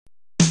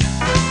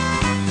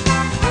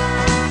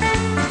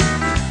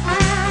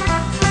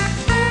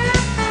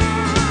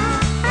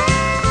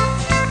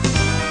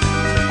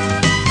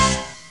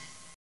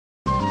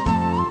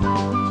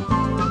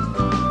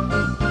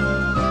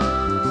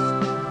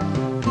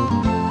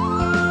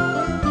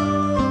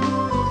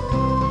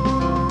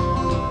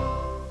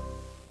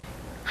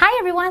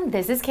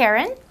this is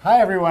Karen.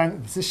 Hi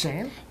everyone, this is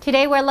Shane.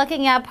 Today we're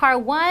looking at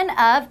part 1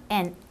 of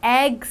an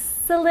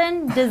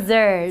excellent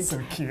dessert.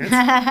 So cute.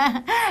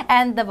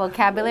 And the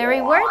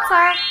vocabulary words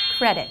are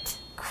credit.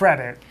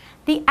 Credit.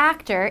 The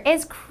actor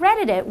is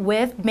credited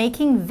with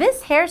making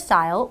this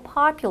hairstyle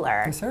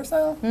popular. This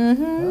hairstyle?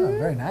 Oh,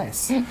 very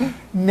nice.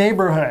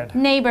 Neighborhood.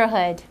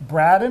 Neighborhood.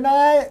 Brad and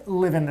I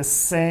live in the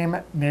same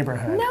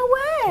neighborhood. No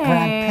way.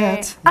 Brad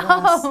Pitt.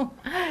 Yes. Oh,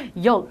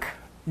 yolk.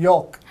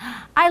 Yolk.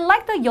 I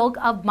like the yolk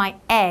of my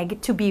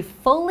egg to be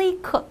fully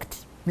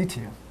cooked. Me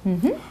too.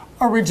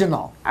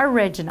 Original.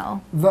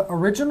 Original. The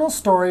original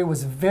story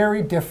was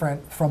very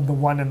different from the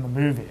one in the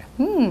movie.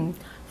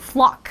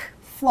 Flock.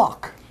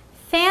 Flock.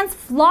 Fans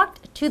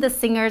flocked to the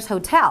singer's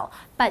hotel,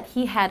 but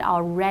he had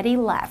already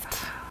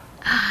left.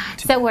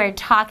 So we're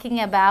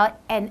talking about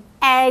an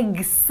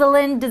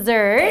excellent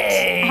dessert.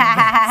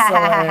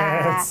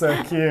 Excellent. It's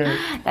so cute.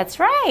 That's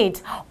right.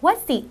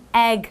 What's the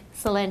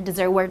excellent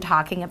dessert we're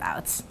talking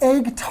about?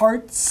 Egg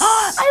tarts.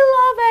 I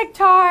love egg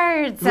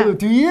tarts. Ooh,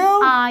 do you?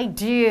 I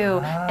do,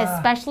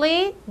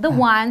 especially the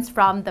ones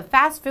from the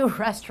fast food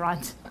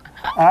restaurant.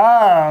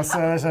 Oh, so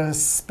there's a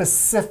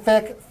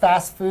specific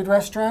fast food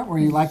restaurant where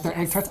you like their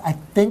egg tarts. I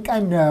think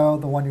I know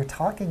the one you're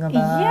talking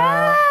about.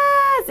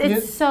 Yes,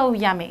 it's so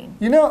yummy.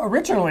 You know,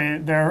 originally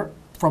they're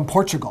from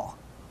Portugal.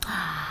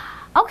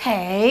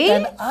 Okay.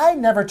 And I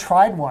never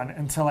tried one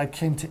until I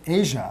came to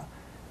Asia.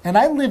 And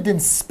I lived in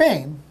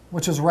Spain,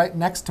 which is right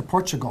next to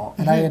Portugal,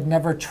 and I had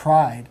never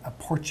tried a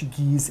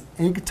Portuguese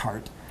egg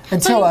tart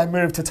until I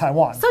moved to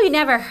Taiwan. So you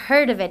never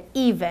heard of it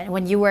even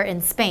when you were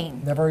in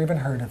Spain? Never even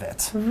heard of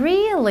it.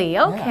 Really?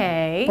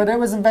 Okay. Yeah. But it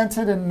was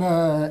invented in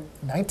the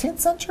 19th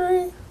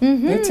century?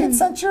 18th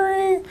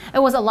century? It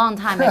was a long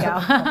time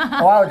ago.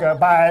 A while ago,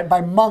 by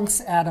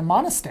monks at a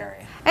monastery.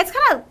 It's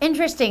kind of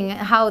interesting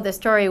how the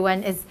story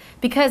went is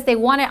because they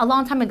wanted, a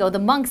long time ago, the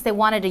monks, they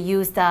wanted to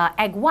use the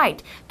egg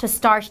white to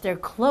starch their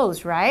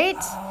clothes, right?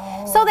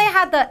 Oh. So they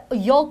had the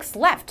yolks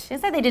left.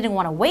 It's like they didn't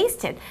want to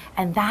waste it.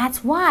 And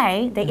that's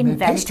why they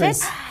invented.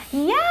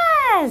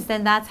 Yes,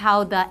 and that's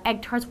how the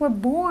egg tarts were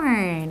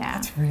born.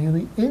 That's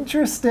really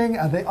interesting.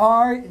 They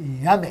are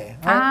yummy.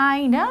 Right?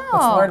 I know.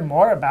 Let's learn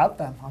more about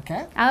them,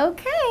 okay?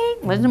 Okay,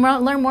 let's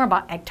learn more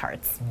about egg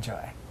tarts.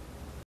 Enjoy.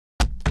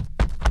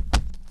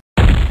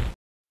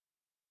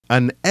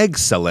 An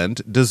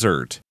excellent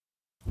dessert.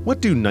 What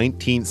do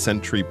 19th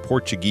century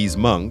Portuguese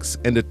monks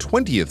and a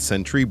 20th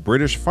century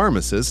British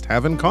pharmacist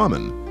have in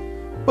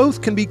common?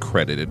 Both can be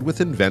credited with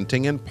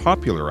inventing and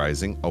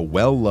popularizing a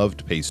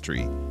well-loved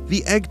pastry,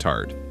 the egg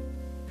tart.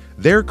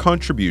 Their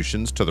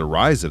contributions to the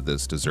rise of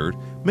this dessert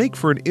make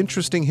for an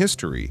interesting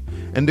history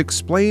and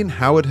explain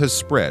how it has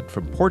spread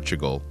from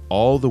Portugal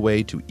all the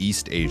way to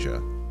East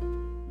Asia.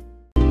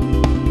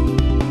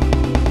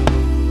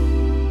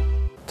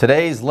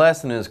 Today's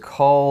lesson is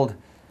called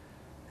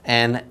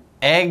An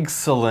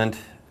Excellent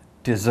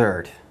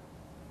Dessert,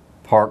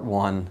 Part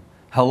 1.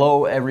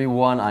 Hello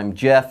everyone, I'm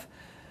Jeff.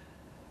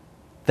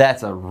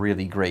 That's a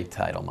really great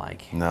title,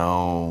 Mike.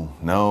 No,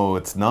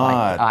 it's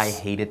not. I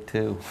hate it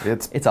too.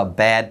 It's a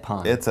bad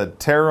pun. It's a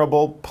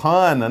terrible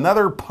pun.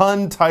 Another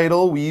pun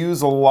title. We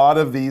use a lot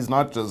of these,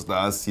 not just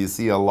us. You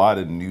see a lot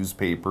in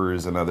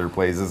newspapers and other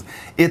places.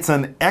 It's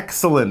an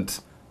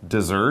excellent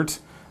dessert,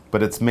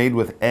 but it's made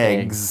with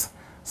eggs.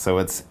 So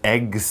it's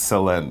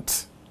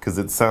excellent, because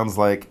it sounds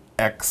like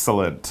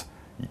excellent.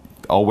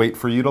 I'll wait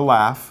for you to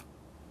laugh.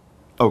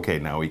 Okay,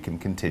 now we can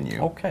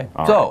continue. Okay.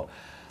 All so, right.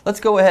 let's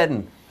go ahead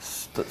and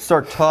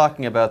start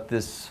talking about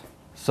this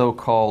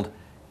so-called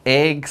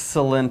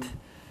excellent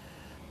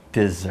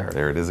dessert.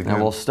 There it is again.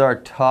 And we'll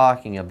start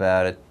talking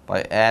about it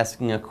by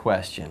asking a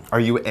question. Are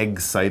you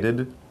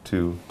excited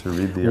to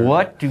read the article?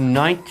 What do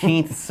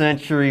 19th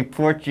century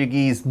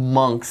Portuguese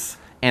monks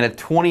and a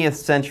 20th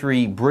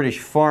century British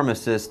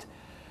pharmacist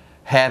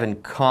have in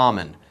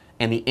common?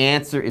 And the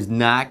answer is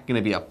not going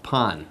to be a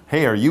pun.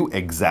 Hey, are you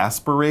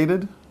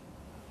exasperated?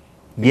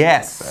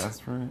 Yes.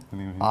 Exasperated?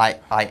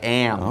 I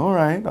am. All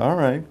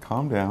right,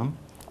 calm down.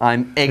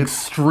 I'm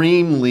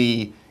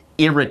extremely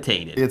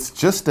irritated. It's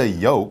just a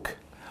yolk.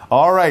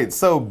 All right,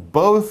 so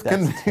both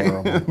That's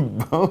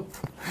terrible.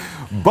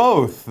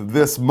 both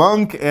this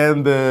monk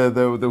and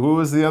the who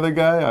was the other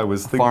guy? I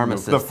was thinking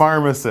pharmacist. Of the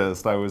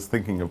pharmacist. I was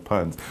thinking of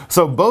puns.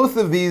 So both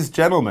of these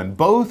gentlemen,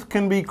 both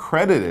can be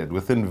credited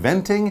with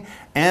inventing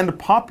and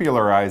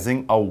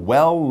popularizing a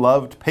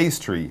well-loved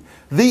pastry,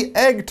 the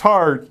egg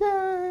tart.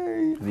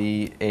 Yay!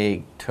 The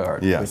egg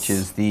tart, Yes. which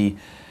is the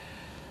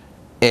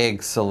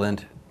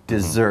excellent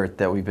dessert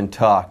that we've been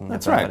talking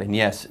That's about. right. And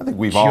yes, I think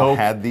we've all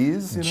had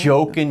these. You know?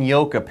 Joke and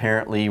yolk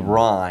apparently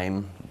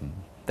rhyme.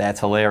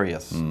 That's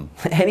hilarious.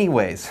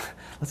 Anyways,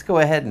 let's go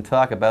ahead and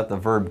talk about the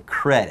verb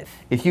credit.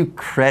 If you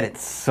credit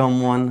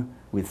someone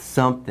with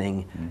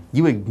something,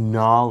 you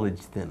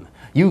acknowledge them.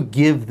 You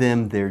give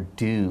them their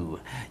due.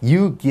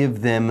 You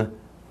give them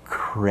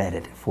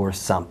credit for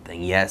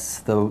something. Yes,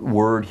 the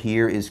word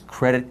here is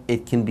credit.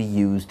 It can be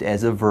used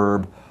as a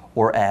verb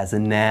or as a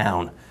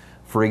noun.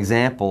 For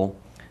example,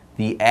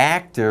 the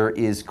actor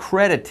is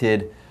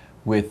credited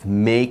with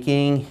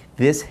making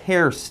this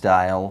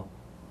hairstyle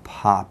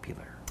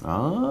popular.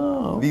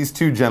 Oh. These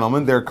two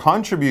gentlemen, their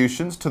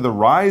contributions to the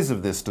rise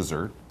of this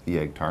dessert, the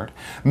egg tart,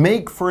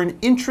 make for an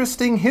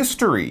interesting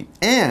history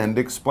and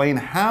explain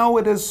how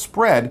it has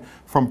spread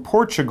from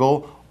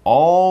Portugal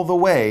all the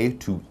way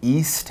to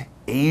East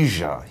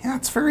Asia. Yeah,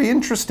 it's very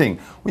interesting.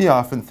 We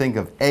often think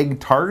of egg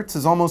tarts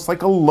as almost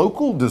like a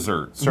local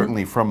dessert,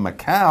 certainly from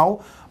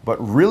Macau, but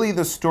really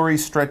the story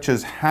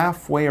stretches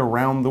halfway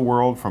around the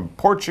world from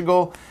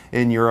Portugal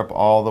in Europe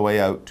all the way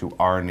out to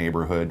our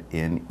neighborhood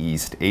in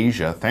East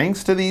Asia,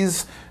 thanks to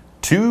these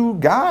two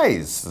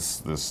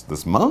guys,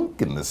 this monk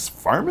and this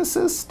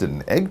pharmacist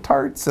and egg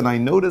tarts, and I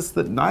noticed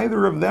that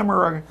neither of them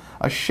are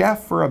a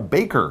chef or a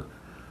baker.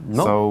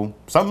 Nope. So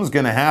something's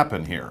going to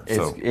happen here.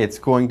 It's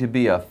going to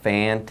be a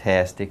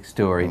fantastic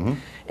story.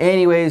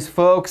 Anyways,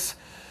 folks,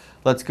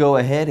 let's go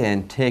ahead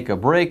and take a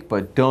break,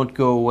 but don't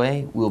go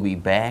away. We'll be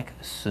back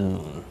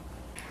soon.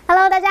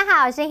 Hello， 大家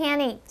好，我是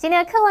Hanny。今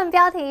天的课文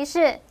标题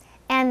是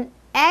An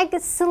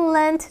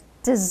excellent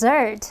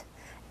dessert。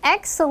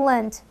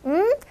Excellent，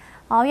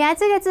原来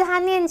这个字它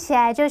念起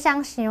来就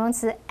像形容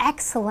词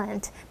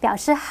excellent， 表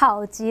示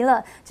好极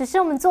了。只是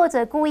我们作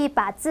者故意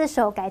把字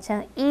首改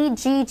成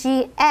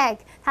egg egg，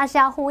 它是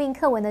要呼应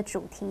课文的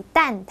主题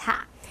蛋挞。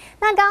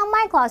那刚刚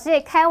Mike 老师也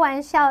开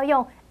玩笑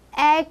用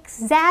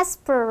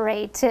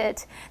exasperated，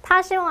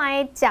 它是用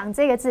来讲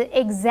这个字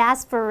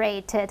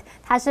exasperated，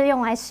 它是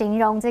用来形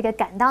容这个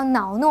感到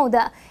恼怒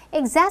的。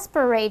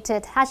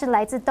exasperated 它是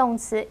来自动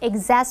词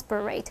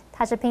exasperate，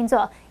 它是拼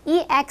作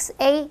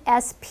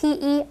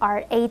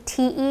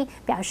exasperate，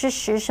 表示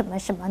使什么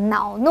什么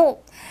恼怒。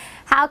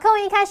好，课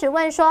文一开始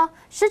问说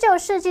，19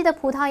世纪的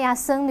葡萄牙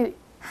僧侣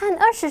和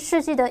20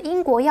世纪的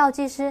英国药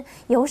剂师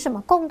有什么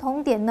共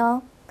同点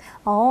呢？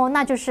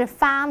那就是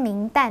发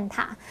明蛋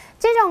挞。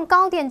这种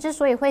糕点之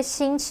所以会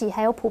兴起，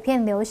还有普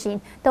遍流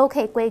行，都可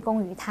以归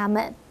功于他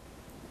们。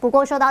不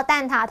过说到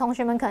蛋挞，同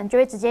学们可能就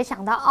会直接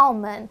想到澳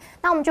门。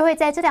那我们就会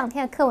在这2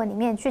天的课文里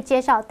面去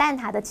介绍蛋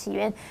挞的起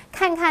源，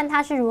看看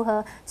它是如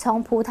何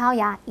从葡萄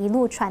牙一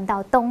路传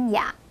到东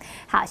亚。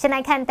好，先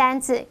来看单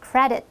字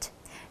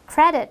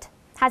credit。credit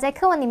它在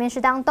课文里面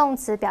是当动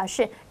词，表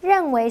示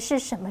认为是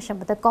什么什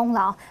么的功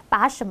劳，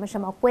把什么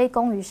什么归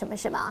功于什么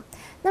什么。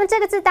那么这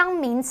个字当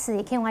名词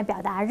也可以用来表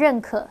达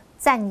认可、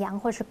赞扬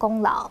或是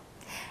功劳。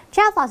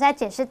Jeff 老师在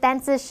解释单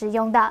字时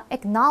用到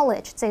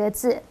acknowledge 这个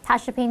字，它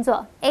是拼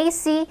作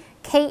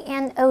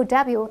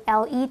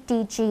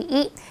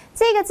ACKNOWLEDGE，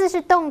 这个字是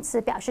动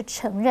词，表示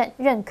承认、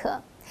认可。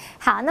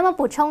好，那么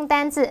补充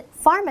单字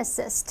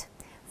pharmacist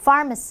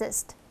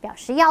表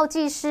示药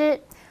剂师。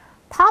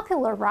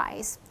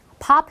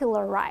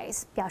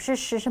popularize 表示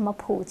使什么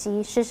普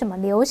及，使什么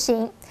流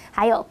行。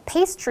还有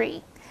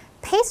pastry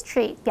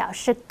表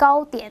示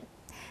糕点。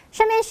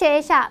顺便学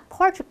一下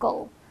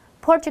Portugal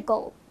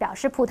表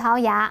示葡萄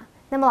牙。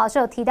那么老师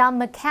有提到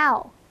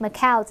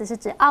Macau 只是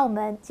指澳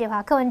门。介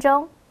绍课文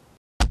中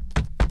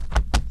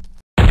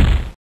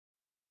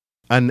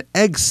An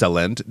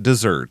excellent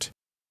dessert.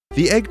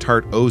 The egg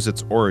tart owes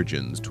its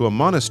origins to a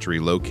monastery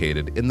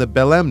located in the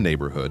Belém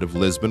neighborhood of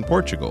Lisbon,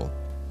 Portugal.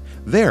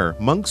 There,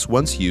 monks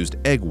once used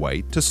egg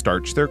white to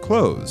starch their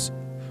clothes.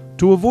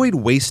 To avoid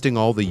wasting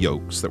all the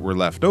yolks that were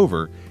left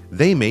over,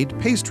 they made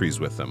pastries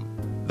with them.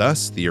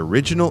 Thus, the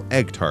original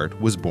egg tart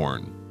was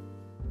born.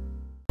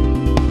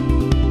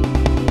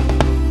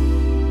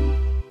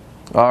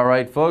 All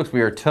right, folks, we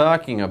are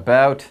talking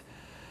about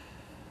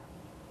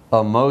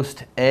a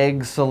most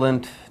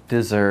excellent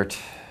dessert,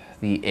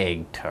 the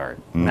egg tart.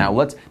 Now,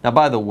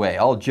 by the way,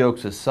 all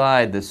jokes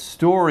aside, the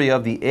story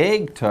of the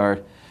egg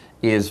tart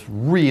is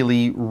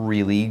really,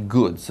 really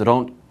good. So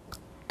don't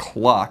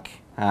cluck.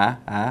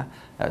 That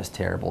was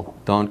terrible.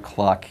 Don't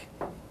cluck,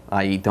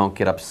 i.e. don't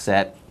get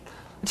upset.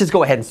 Just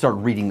go ahead and start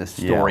reading the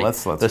story. Yeah,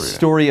 let's the read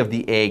story of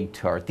the egg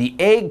tart. The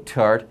egg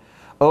tart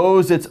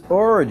owes its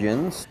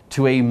origins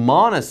to a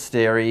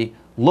monastery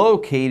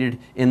located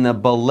in the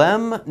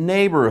Belém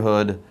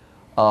neighborhood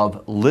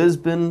of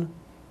Lisbon,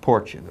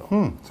 Portugal.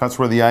 So that's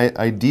where the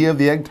idea of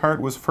the egg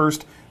tart was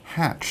first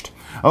hatched.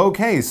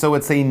 Okay, so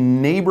it's a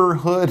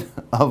neighborhood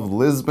of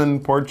Lisbon,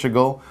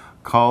 Portugal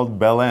called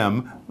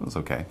Belém. That's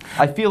okay.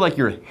 I feel like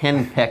you're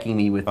henpecking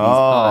me with these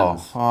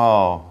puns.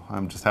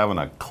 I'm just having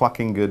a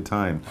clucking good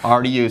time.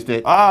 Already used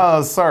it.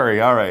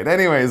 Sorry. All right.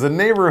 Anyways, a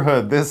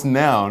neighborhood, this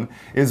noun,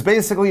 is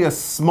basically a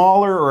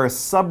smaller or a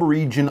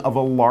sub-region of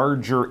a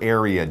larger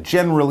area,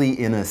 generally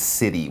in a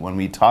city. When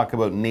we talk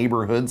about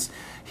neighborhoods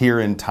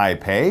here in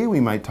Taipei, we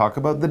might talk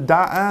about the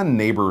Da'an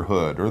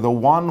neighborhood or the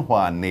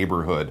Wanhua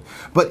neighborhood.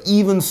 But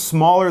even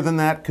smaller than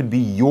that could be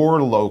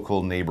your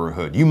local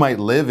neighborhood. You might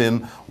live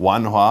in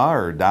Wanhua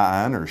or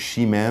Da'an or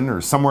Ximen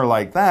or somewhere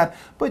like that,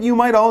 but you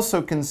might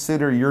also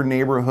consider your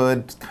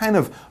neighborhood kind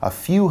of a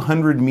few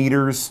hundred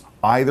meters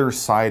either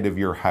side of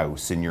your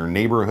house. In your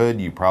neighborhood,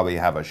 you probably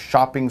have a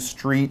shopping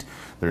street.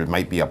 There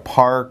might be a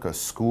park, a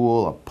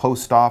school, a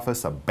post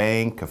office, a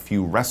bank, a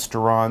few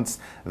restaurants,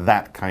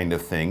 that kind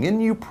of thing.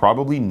 And you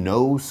probably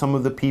know some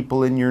of the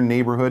people in your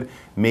neighborhood.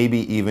 Maybe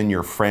even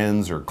your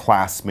friends or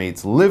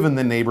classmates live in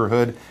the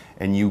neighborhood,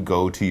 and you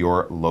go to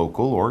your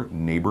local or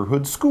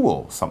neighborhood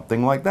school,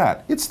 something like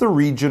that. It's the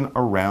region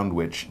around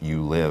which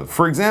you live.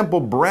 For example,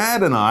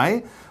 Brad and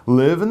I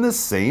live in the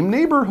same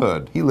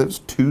neighborhood. He lives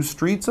 2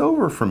 streets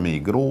over from me.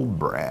 Good old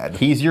Brad.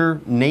 He's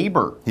your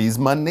neighbor. He's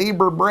my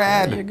neighbor,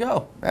 Brad. There you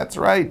go. That's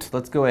right.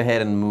 Let's go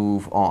ahead and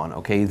move on.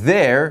 Okay,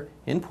 there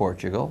in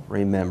Portugal,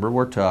 remember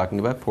we're talking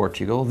about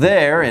Portugal,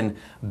 there in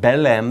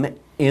Belém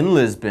in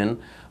Lisbon,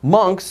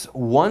 monks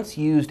once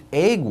used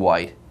egg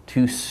white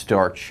to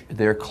starch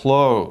their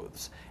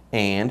clothes.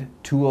 And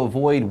to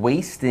avoid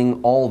wasting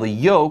all the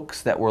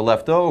yolks that were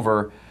left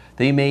over,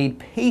 they made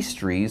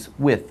pastries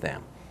with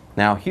them.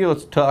 Now here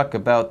let's talk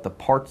about the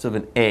parts of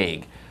an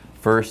egg.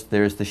 First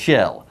there's the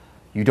shell.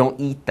 You don't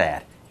eat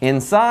that.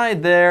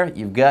 Inside there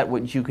you've got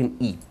what you can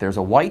eat. There's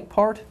a white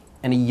part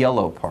and a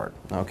yellow part.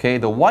 Okay,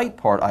 the white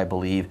part, I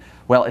believe,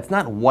 well, it's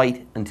not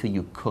white until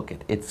you cook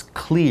it. It's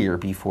clear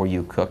before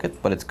you cook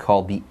it, but it's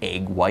called the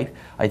egg white.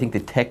 I think the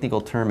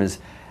technical term is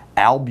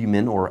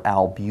albumin or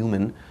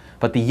albumin.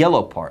 But the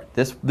yellow part,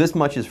 this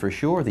much is for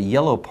sure, the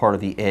yellow part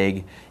of the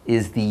egg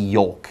is the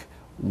yolk.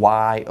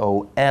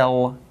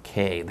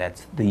 Y-O-L-K,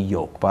 that's the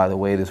yolk. By the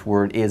way, this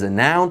word is a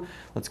noun.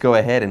 Let's go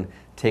ahead and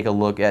take a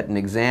look at an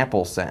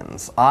example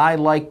sentence. I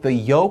like the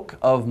yolk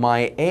of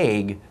my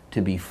egg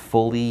to be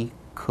fully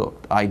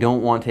cooked. I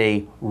don't want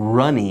a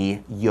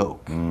runny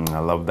yolk. I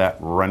love that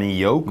runny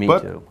yolk. Me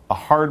but too. A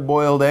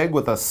hard-boiled egg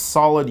with a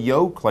solid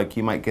yolk, like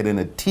you might get in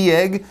a tea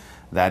egg,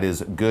 that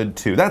is good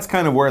too. That's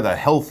kind of where the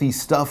healthy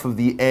stuff of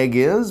the egg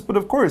is. But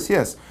of course,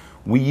 yes,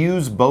 we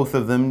use both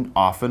of them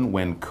often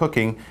when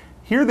cooking.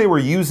 Here they were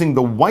using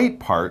the white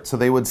part, so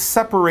they would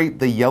separate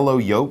the yellow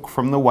yolk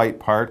from the white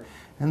part,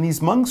 and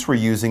these monks were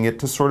using it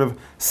to sort of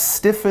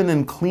stiffen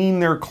and clean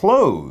their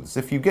clothes.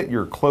 If you get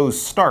your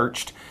clothes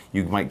starched,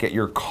 you might get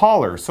your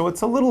collar, so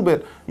it's a little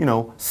bit, you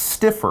know,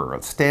 stiffer.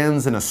 It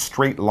stands in a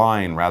straight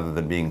line rather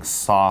than being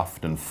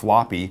soft and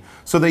floppy.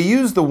 So they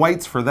used the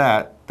whites for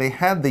that. They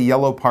had the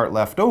yellow part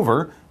left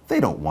over. They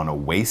don't want to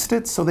waste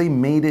it, so they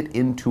made it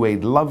into a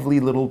lovely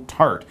little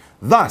tart.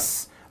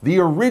 Thus, the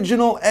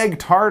original egg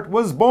tart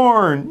was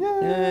born.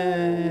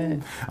 Yay!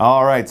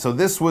 All right, so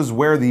this was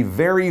where the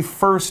very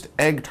first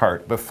egg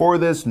tart. Before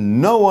this,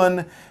 no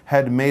one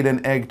had made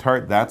an egg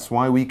tart. That's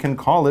why we can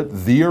call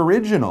it the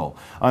original.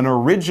 An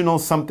original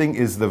something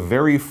is the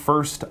very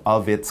first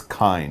of its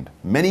kind.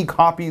 Many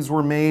copies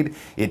were made.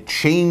 It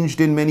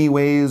changed in many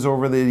ways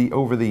over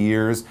the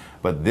years,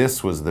 but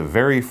this was the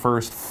very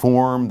first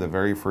form, the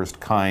very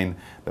first kind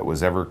that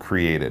was ever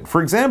created.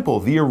 For example,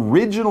 the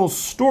original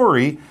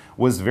story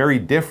was very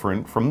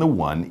different from the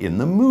one in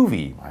the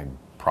movie. I'm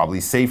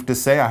probably safe to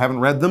say, I haven't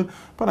read them,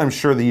 but I'm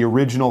sure the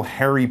original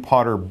Harry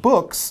Potter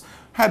books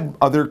had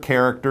other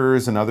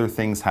characters and other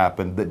things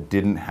happened that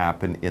didn't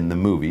happen in the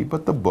movie,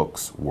 but the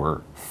books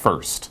were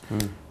first.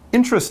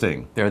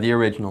 Interesting. They're the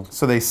originals.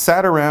 So they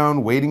sat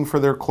around waiting for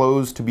their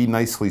clothes to be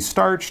nicely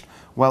starched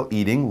while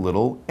eating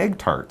little egg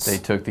tarts. They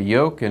took the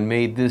yolk and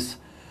made this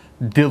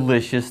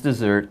delicious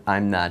dessert.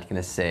 I'm not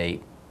going to say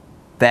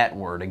that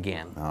word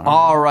again.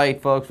 All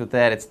right, folks, with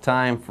that, it's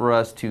time for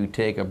us to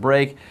take a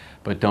break.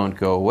 But don't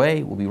go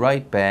away. We'll be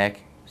right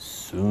back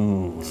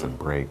soon. It's a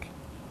break.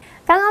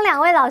 刚刚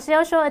2位老师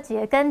又说了几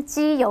个跟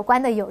鸡有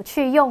关的有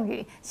趣用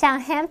语，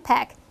像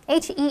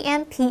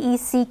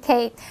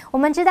henpeck。H-E-N-P-E-C-K， 我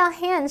们知道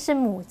hen 是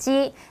母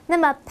鸡，那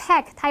么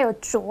peck 它有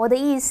啄的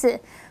意思，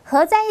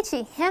合在一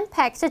起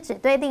henpeck 是指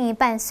对另一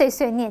半碎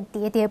碎念、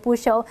喋喋不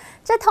休，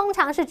这通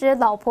常是指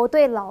老婆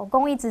对老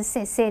公一直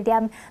碎碎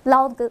念、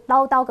唠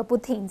叨个不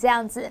停这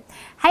样子。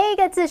还有一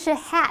个字是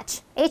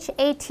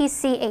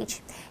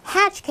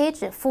hatch，H-A-T-C-H，hatch 可以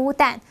指孵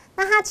蛋，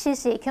那它其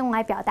实也可以用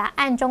来表达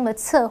暗中的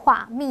策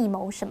划、密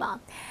谋什么。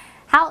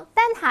好，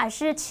蛋塔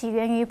是起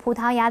源于葡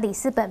萄牙里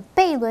斯本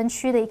贝伦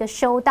区的一个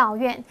修道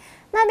院，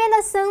那边的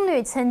僧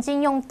侣曾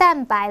经用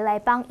蛋白来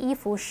帮衣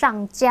服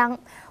上浆。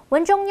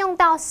文中用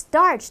到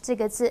starch 这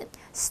个字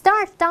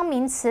 ，starch 当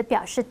名词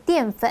表示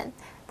淀粉，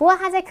不过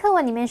它在课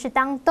文里面是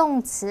当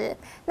动词。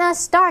那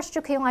starch 就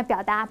可以用来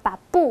表达把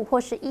布或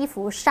是衣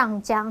服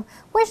上浆。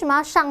为什么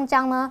要上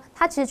浆呢？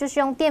它其实就是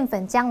用淀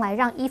粉浆来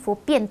让衣服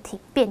变挺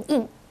变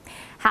硬。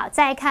好，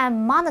再来看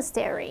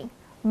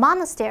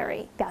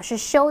monastery。Monastery 表示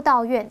修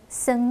道院、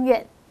僧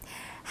院。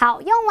好，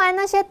用完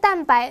那些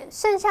蛋白，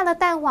剩下的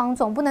蛋黄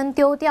总不能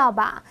丢掉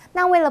吧？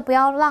那为了不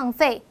要浪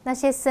费，那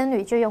些僧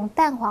侣就用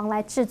蛋黄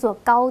来制作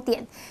糕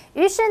点。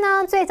于是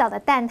呢，最早的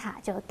蛋挞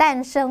就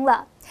诞生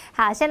了。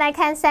好，先来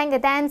看3个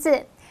单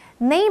字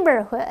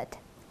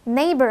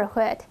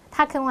 ：neighborhood，neighborhood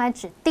它可以用来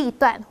指地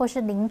段或是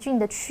邻近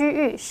的区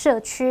域、社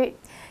区。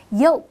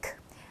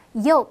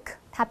yolk，yolk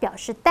它表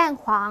示蛋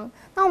黄。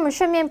那我们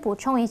顺便补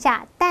充一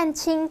下，蛋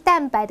清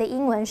蛋白的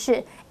英文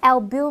是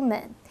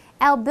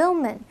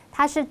albumin。albumin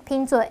它是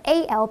拼作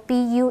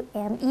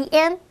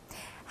A-L-B-U-M-E-N。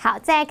好，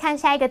再来看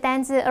下一个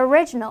单字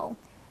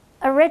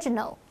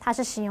original。original 它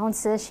是形容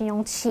词，形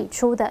容起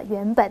初的、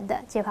原本的。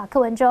介绍课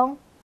文中。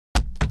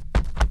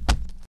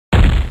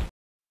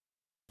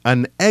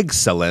An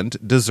excellent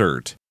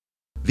dessert.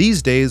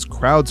 These days,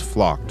 crowds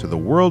flock to the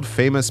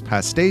world-famous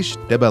pastéis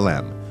de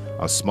Belém,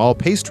 a small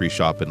pastry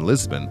shop in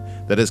Lisbon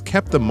that has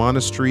kept the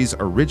monastery's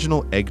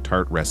original egg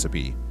tart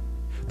recipe.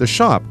 The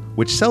shop,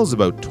 which sells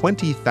about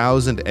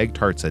 20,000 egg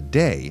tarts a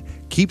day,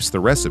 keeps the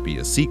recipe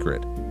a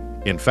secret.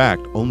 In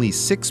fact, only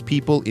 6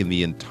 people in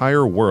the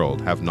entire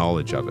world have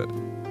knowledge of it.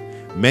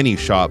 Many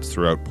shops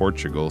throughout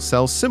Portugal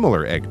sell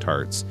similar egg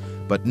tarts,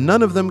 but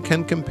none of them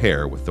can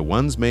compare with the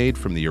ones made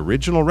from the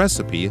original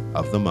recipe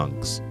of the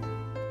monks.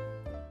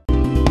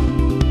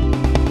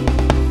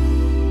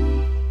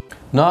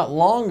 Not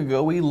long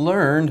ago, we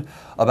learned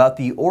about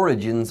the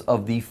origins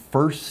of the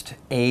first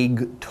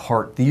egg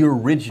tart, the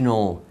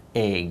original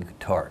egg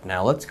tart.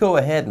 Now let's go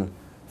ahead and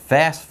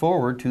fast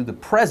forward to the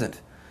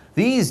present.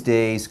 These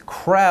days,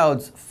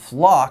 crowds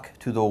flock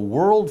to the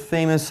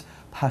world-famous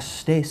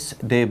Pastéis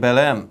de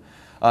Belém,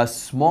 a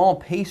small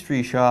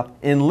pastry shop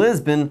in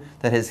Lisbon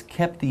that has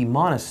kept the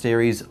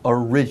monastery's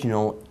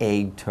original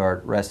egg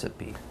tart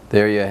recipe.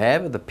 There you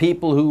have it. The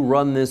people who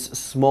run this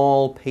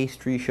small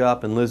pastry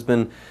shop in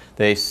Lisbon,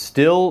 they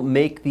still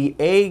make the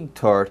egg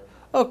tart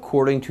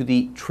according to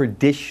the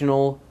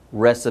traditional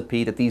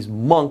recipe that these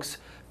monks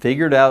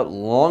figured out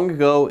long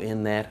ago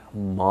in that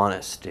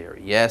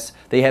monastery. Yes,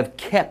 they have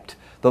kept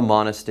the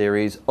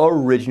monastery's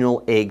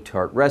original egg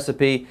tart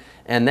recipe,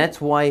 and that's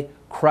why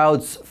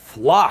crowds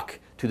flock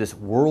to this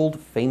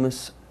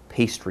world-famous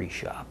pastry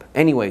shop.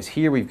 Anyways,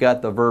 here we've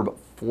got the verb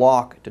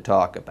flock to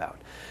talk about.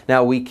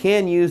 Now, we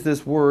can use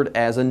this word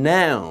as a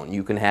noun.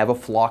 You can have a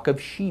flock of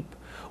sheep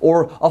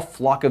or a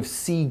flock of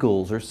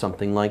seagulls or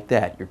something like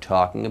that. You're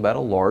talking about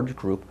a large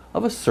group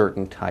of a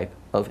certain type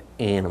of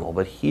animal.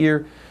 But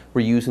here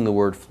we're using the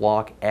word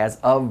flock as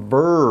a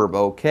verb,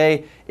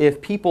 okay?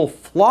 If people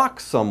flock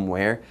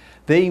somewhere,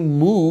 they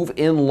move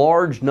in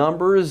large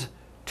numbers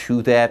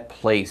to that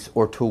place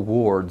or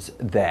towards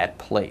that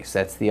place.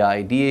 That's the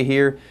idea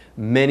here.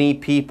 Many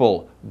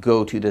people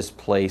go to this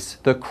place.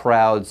 The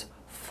crowds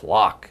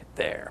flock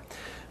there.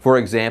 For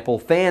example,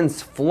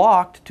 fans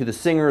flocked to the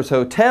singer's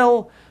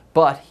hotel,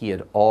 but he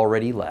had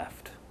already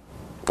left.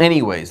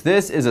 Anyways,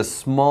 this is a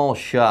small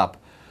shop,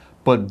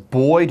 but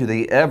boy, do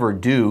they ever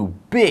do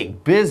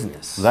big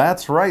business.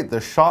 That's right.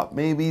 The shop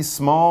may be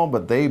small,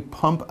 but they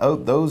pump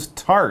out those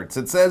tarts.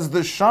 It says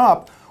the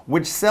shop,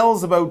 which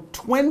sells about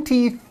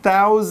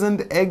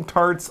 20,000 egg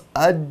tarts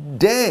a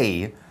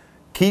day,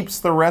 keeps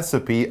the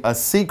recipe a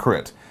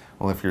secret.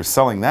 Well, if you're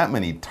selling that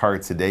many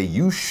tarts a day,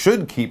 you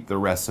should keep the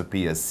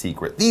recipe a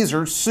secret. These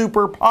are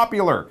super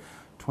popular.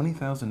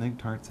 20,000 egg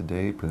tarts a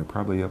day, they're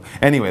probably up.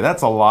 Anyway,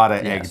 that's a lot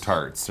of egg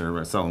tarts.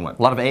 They're selling what?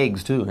 A lot of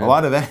eggs, too. A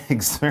lot of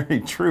eggs, very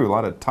true. A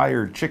lot of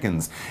tired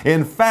chickens.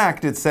 In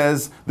fact, it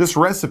says this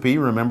recipe,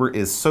 remember,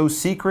 is so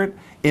secret.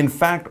 In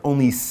fact,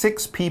 only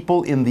 6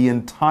 people in the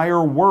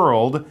entire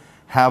world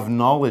have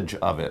knowledge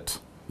of it.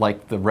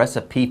 Like the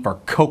recipe for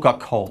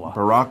Coca-Cola.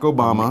 Barack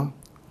Obama,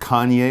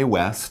 Kanye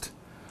West,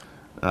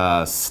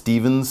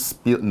 Steven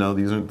Spielberg. No,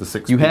 these aren't the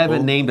 6 people. You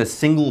haven't named a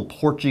single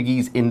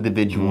Portuguese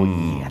individual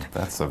yet.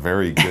 That's a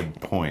very good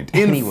point.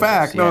 In Anyways,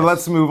 fact, no, yes.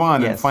 let's move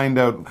on and Yes. find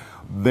out.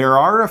 There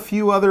are a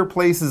few other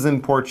places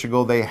in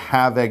Portugal they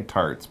have egg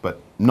tarts,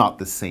 but not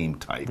the same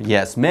type.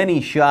 Yes,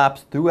 many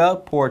shops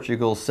throughout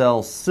Portugal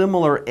sell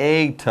similar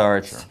egg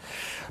tarts,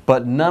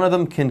 but none of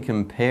them can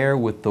compare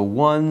with the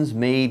ones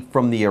made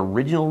from the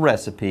original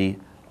recipe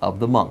of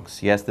the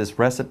monks. Yes, this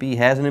recipe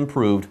hasn't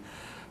improved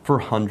for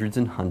hundreds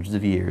and hundreds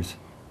of years.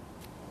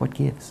 What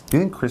gives? Do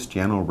you think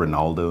Cristiano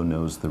Ronaldo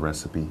knows the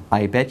recipe?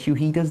 I bet you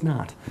he does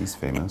not. He's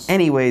famous.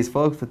 Anyways,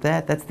 folks, with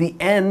that, that's the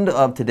end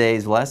of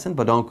today's lesson,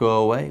 but don't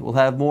go away. We'll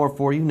have more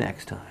for you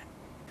next time.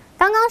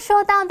 刚刚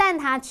说到蛋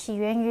挞起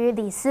源于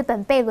里斯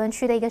本贝伦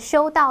区的一个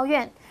修道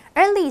院，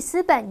而里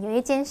斯本有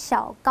一间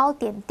小糕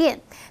点店，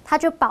它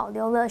就保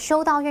留了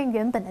修道院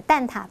原本的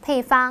蛋挞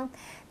配方。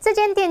这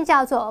间店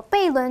叫做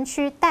贝伦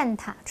区蛋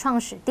挞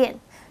创始店。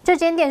这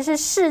间店是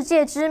世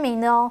界知名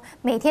的哦，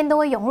每天都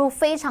会涌入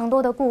非常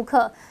多的顾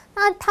客。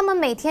那他们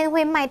每天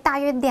会卖大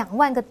约2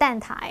万个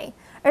蛋挞，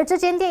而这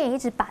间店也一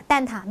直把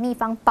蛋挞秘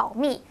方保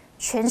密，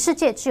全世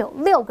界只有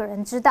6个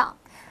人知道。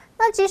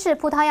那即使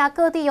葡萄牙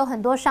各地有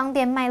很多商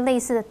店卖类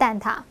似的蛋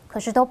挞，可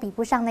是都比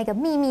不上那个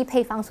秘密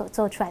配方所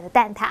做出来的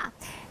蛋挞。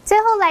最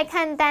后来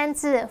看单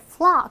字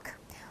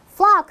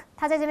flock。flock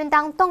它在这边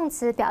当动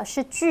词表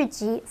示聚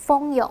集、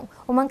蜂拥，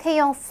我们可以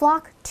用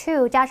flock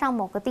to 加上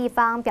某个地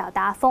方表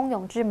达蜂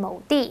拥至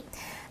某地。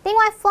另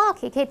外 flock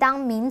也可以当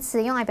名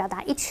词用来表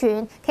达一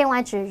群，可以用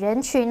来指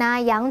人群啊、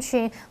羊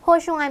群，或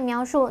是用来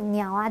描述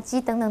鸟啊、鸡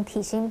等等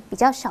体型比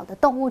较小的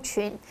动物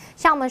群。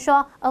像我们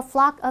说 a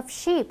flock of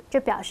sheep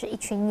就表示一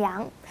群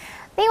羊。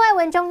另外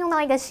文中用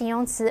到一个形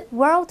容词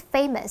world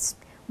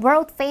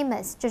famous。World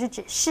famous 就是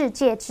指世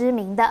界知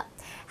名的。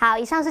好，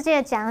以上是今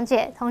天的讲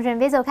解，同学们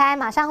别走开，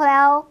马上回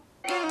来哦。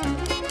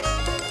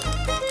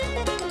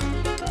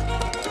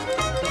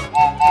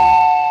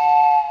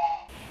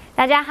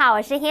大家好，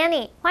我是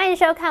Hanny， 欢迎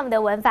收看我们的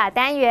文法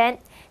单元。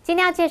今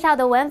天要介绍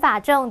的文法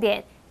重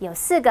点有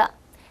4个。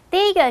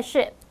第一个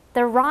是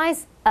the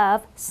rise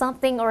of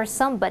something or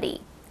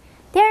somebody，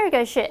 第二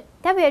个是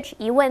WH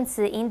疑问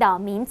词引导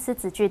名词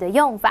子句的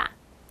用法，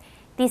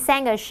第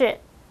3个是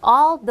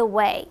all the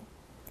way。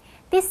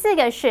第4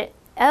个是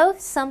owe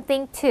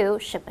something to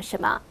什么什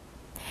么。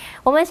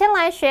我们先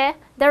来学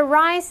the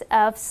rise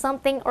of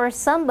something or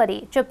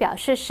somebody， 就表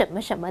示什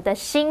么什么的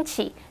兴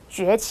起、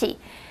崛起。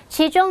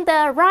其中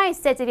的 rise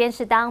在这边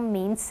是当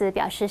名词，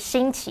表示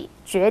兴起、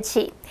崛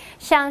起。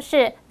像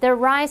是 the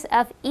rise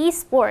of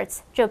esports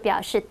就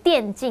表示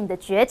电竞的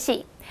崛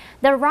起。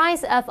The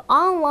rise of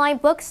online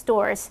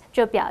bookstores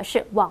就表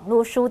示网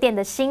络书店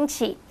的兴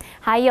起，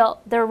还有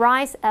the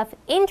rise of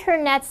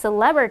internet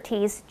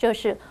celebrities 就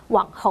是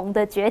网红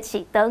的崛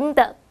起等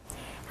等。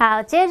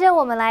好，接着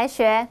我们来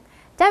学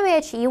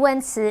WH 疑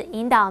问词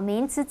引导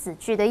名词子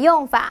句的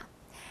用法。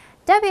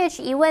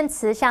WH 疑问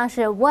词像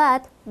是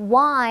what,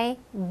 why,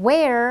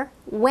 where,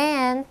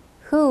 when,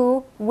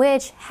 who,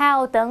 which,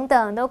 how 等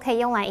等，都可以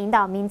用来引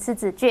导名词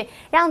子句，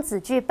让子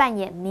句扮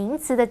演名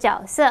词的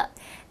角色。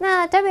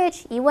那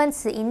WH 疑问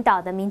词引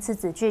导的名词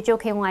子句就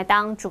可以用来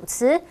当主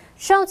词、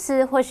受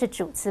词或是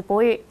主词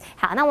补语。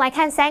好，那我们来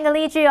看3个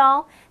例句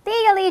哦。第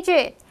一个例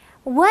句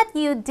 ，What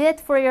you did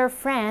for your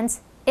friends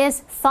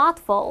is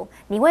thoughtful，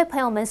 你为朋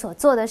友们所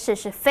做的事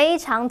是非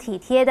常体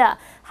贴的。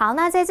好，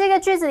那在这个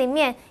句子里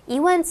面，疑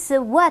问词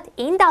what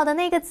引导的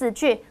那个子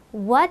句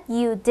what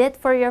you did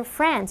for your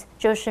friends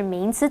就是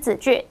名词子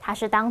句，它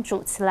是当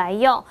主词来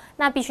用，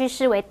那必须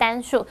视为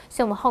单数，所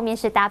以我们后面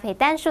是搭配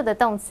单数的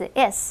动词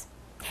is。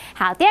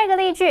好，第二个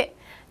例句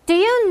 ，Do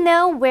you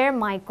know where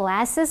my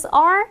glasses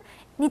are？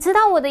 你知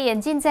道我的眼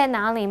镜在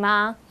哪里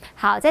吗？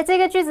好，在这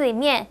个句子里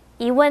面，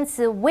疑问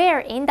词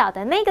where 引导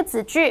的那个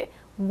子句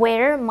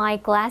where my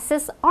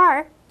glasses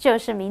are 就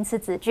是名词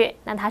子句，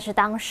那它是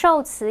当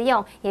受词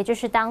用，也就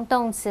是当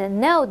动词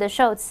know 的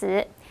受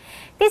词。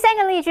第3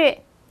个例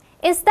句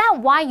 ，Is that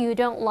why you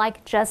don't like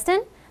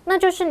Justin？ 那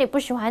就是你不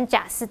喜欢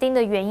贾斯汀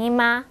的原因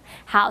吗？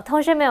好，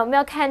同学们有没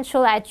有看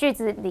出来句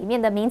子里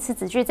面的名词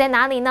子句在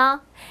哪里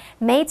呢？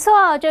没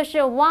错，就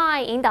是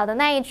why 引导的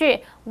那一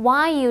句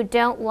Why you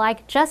don't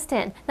like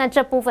Justin？ 那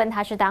这部分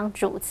它是当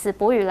主词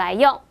补语来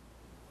用。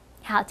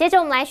好，接着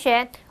我们来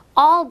学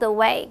all the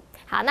way。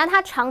好，那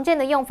它常见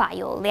的用法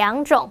有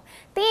2种。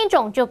第一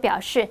种就表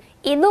示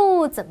一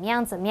路怎么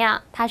样怎么样，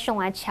它是用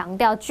来强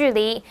调距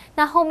离。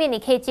那后面你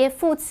可以接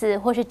副词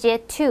或是接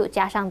to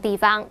加上地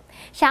方，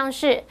像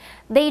是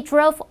They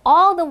drove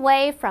all the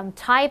way from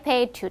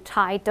Taipei to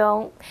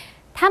Taitung。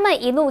他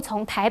们一路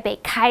从台北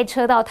开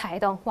车到台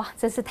东，哇，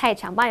真是太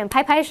强，帮你们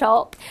拍拍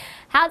手。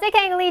好，再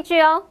看一个例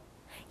句哦。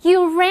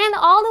You ran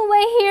all the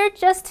way here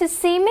just to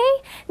see me？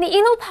 你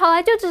一路跑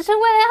来就只是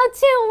为了要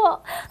见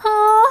我，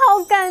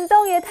好感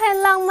动，也太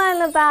浪漫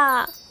了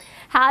吧！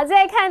好，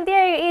再看第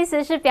2个意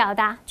思是表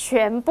达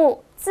全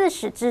部、自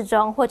始至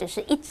终，或者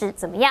是一直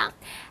怎么样。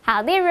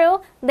好，例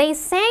如 They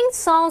sang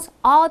songs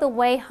all the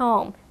way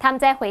home。他们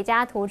在回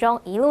家途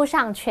中一路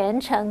上全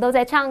程都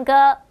在唱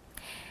歌。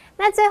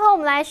那最后我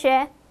们来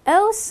学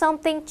owe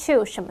something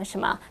to 什么什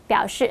么，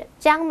表示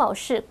将某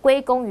事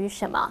归功于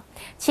什么。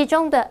其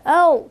中的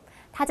owe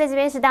它在这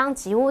边是当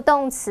及物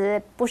动词，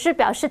不是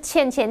表示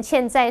欠钱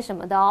欠债什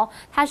么的哦，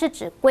它是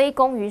指归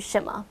功于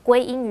什么，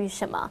归因于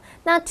什么。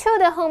那 to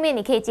的后面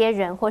你可以接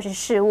人或是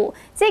事物，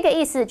这个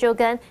意思就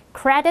跟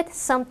credit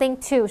something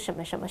to 什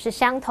么什么是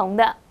相同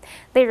的。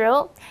例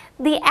如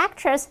The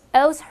actress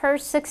owes her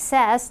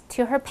success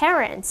to her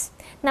parents。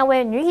那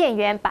位女演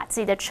员把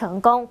自己的成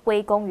功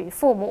归功于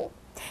父母。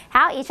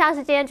好，以上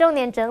是今天重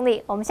点整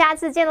理，我们下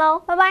次见喽，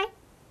拜拜。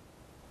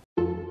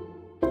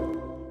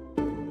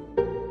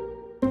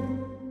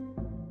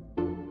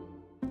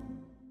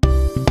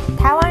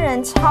台湾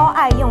人超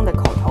爱用的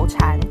口头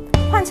禅，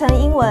换成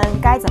英文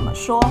该怎么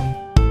说？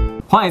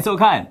欢迎收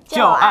看《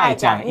就爱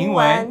讲英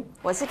文》，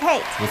我是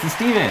Kate， 我是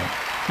Steven。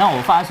那我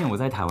发现我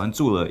在台湾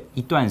住了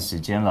一段时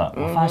间了，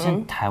我发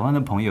现台湾的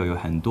朋友有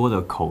很多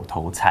的口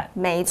头禅。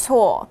没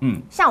错，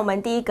像我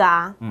们第一个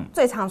啊，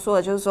最常说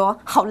的就是说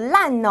好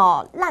烂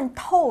哦，烂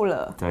透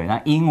了。对，那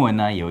英文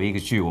呢有一个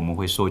句我们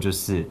会说就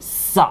是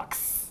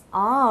sucks。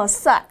哦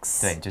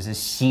 ，sucks， 对，就是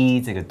吸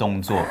这个动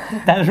作。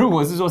但是如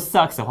果是说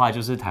sucks 的话，就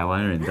是台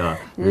湾人的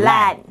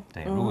烂。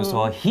对，如果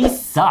说 he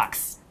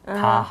sucks，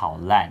 他好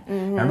烂。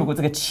那如果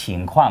这个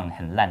情况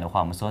很烂的话，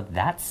我们说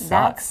that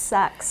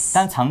sucks。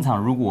但常常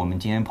如果我们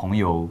今天朋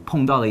友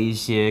碰到了一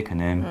些可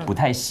能不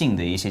太幸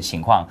的一些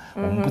情况，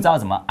我们不知道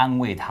怎么安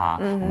慰他，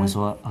我们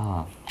说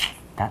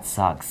that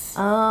sucks。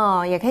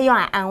哦，也可以用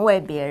来安慰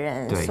别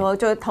人，说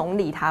就是同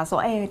理他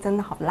说，真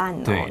的好烂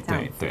哦。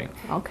对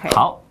 ，OK。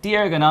好，第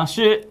2个呢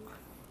是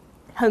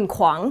很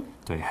狂。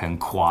对，很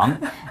狂。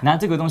那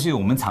这个东西我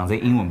们常在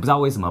英文不知道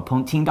为什么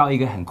听到一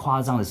个很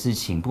夸张的事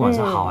情，不管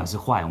是好还是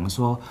坏，我们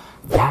说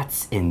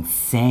That's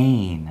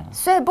insane。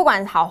所以不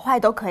管好坏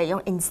都可以用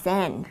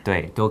insane。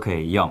对，都可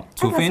以用，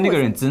除非那个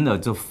人真的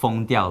就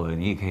疯掉了，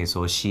你也可以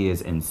说 She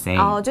is insane。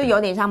哦，就有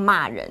点像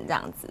骂人这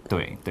样子。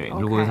对，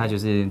如果他就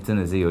是真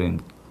的是有点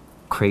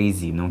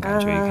crazy 那种感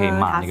觉，也可以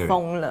骂那个人。他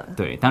疯了。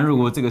对，但如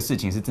果这个事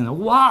情是真的，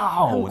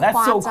哇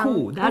，That's so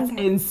cool，That's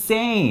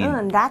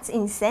insane。That's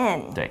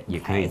insane。对，也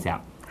可以这样。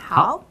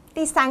好，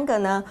第3个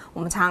呢，我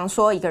们常常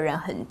说一个人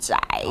很宅。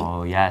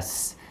Oh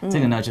yes，这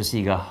个呢就是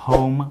一个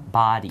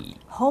homebody。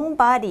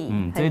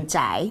homebody，很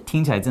宅。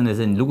听起来真的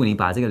是，如果你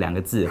把这个2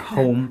个字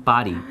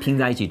homebody 拼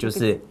在一起，就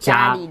是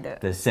家里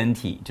的身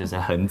体，就是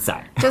很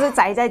宅，就是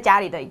宅在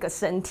家里的一个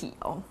身体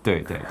哦。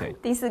对对对。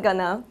第4个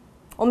呢，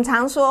我们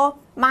常说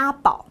妈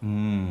宝。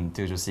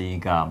这就是一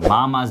个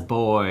mama's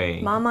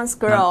boy。mama's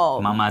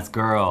girl。mama's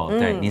girl。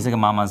对，你是个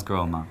mama's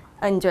girl 吗？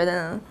你觉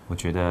得呢？我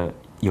觉得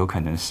有可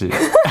能是。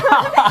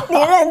你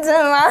认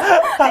真吗？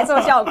还做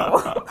效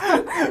果？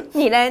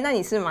你嘞？那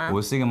你是吗？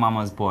我是一个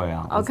mama's boy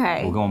啊。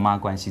OK。我跟我妈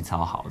关系超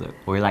好的，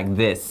我会 like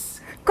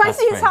this。关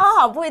系超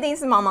好不一定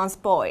是 mama's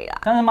boy 啦。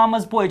但是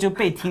mama's boy 就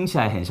被听起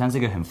来很像是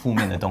一个很负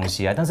面的东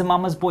西啊。但是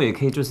mama's boy 也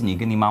可以就是你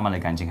跟你妈妈的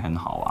感情很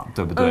好啊，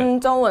对不对？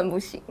中文不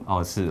行。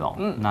哦，是哦。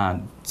那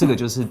这个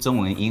就是中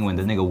文英文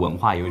的那个文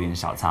化有点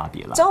小差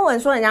别了。中文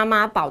说人家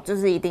妈宝就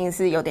是一定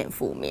是有点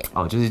负面。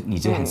哦，就是你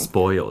就很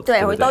spoiled。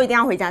对，我都一定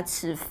要回家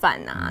吃饭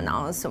啊，然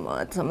后什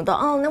么都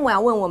那我要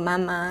问我妈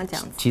妈这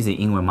样子。其实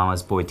英文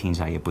mama's boy 听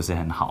起来也不是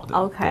很好的。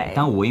OK。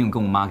但我因为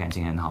跟我妈感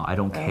情很好 ，I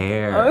don't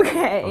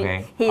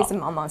care。OK。He is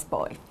mama's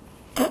boy。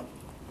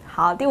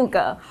好，第5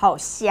个，好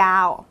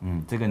瞎哦。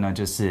这个呢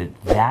就是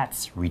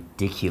That's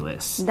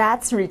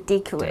ridiculous。That's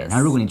ridiculous。那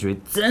如果你觉得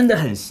真的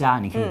很瞎，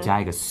你可以加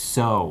一个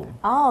so。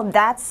哦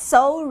 ，That's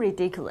so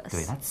ridiculous。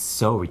对 ，That's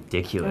so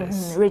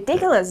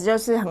ridiculous。ridiculous 就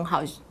是很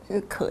好，就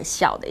是可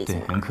笑的意思。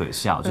对，很可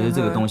笑，就是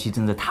这个东西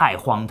真的太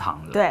荒唐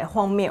了。对，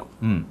荒谬。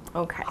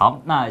OK。好，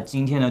那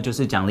今天呢就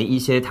是讲了一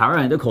些台湾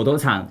人的口头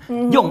禅，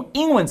用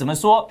英文怎么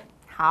说？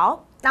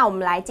好，那我们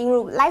来进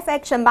入 live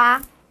action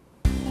吧。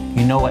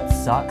You know what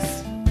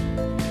sucks?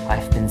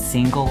 I've been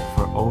single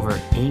for over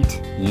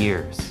 8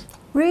 years.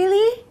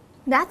 Really?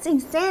 That's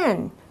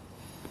insane.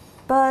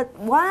 But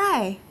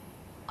why?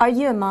 Are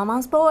you a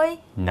mama's boy?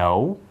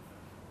 No.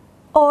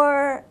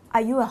 Or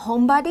are you a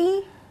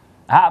homebody?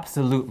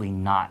 Absolutely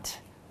not.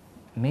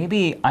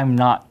 Maybe I'm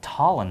not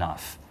tall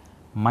enough.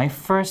 My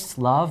first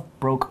love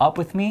broke up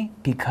with me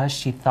because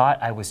she thought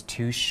I was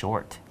too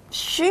short.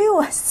 She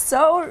was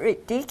so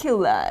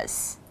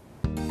ridiculous.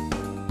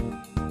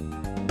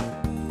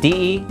 第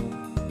一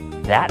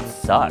That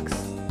sucks.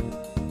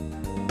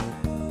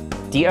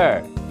 第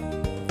二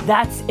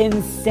That's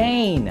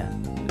insane.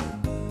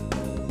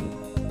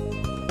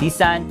 第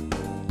三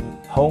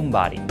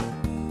Homebody.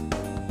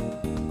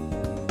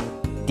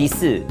 第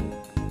四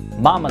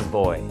Mama's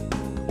boy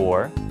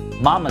or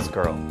Mama's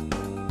girl.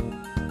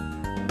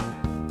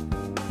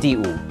 第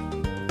五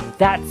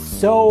That's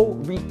so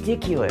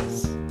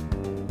ridiculous.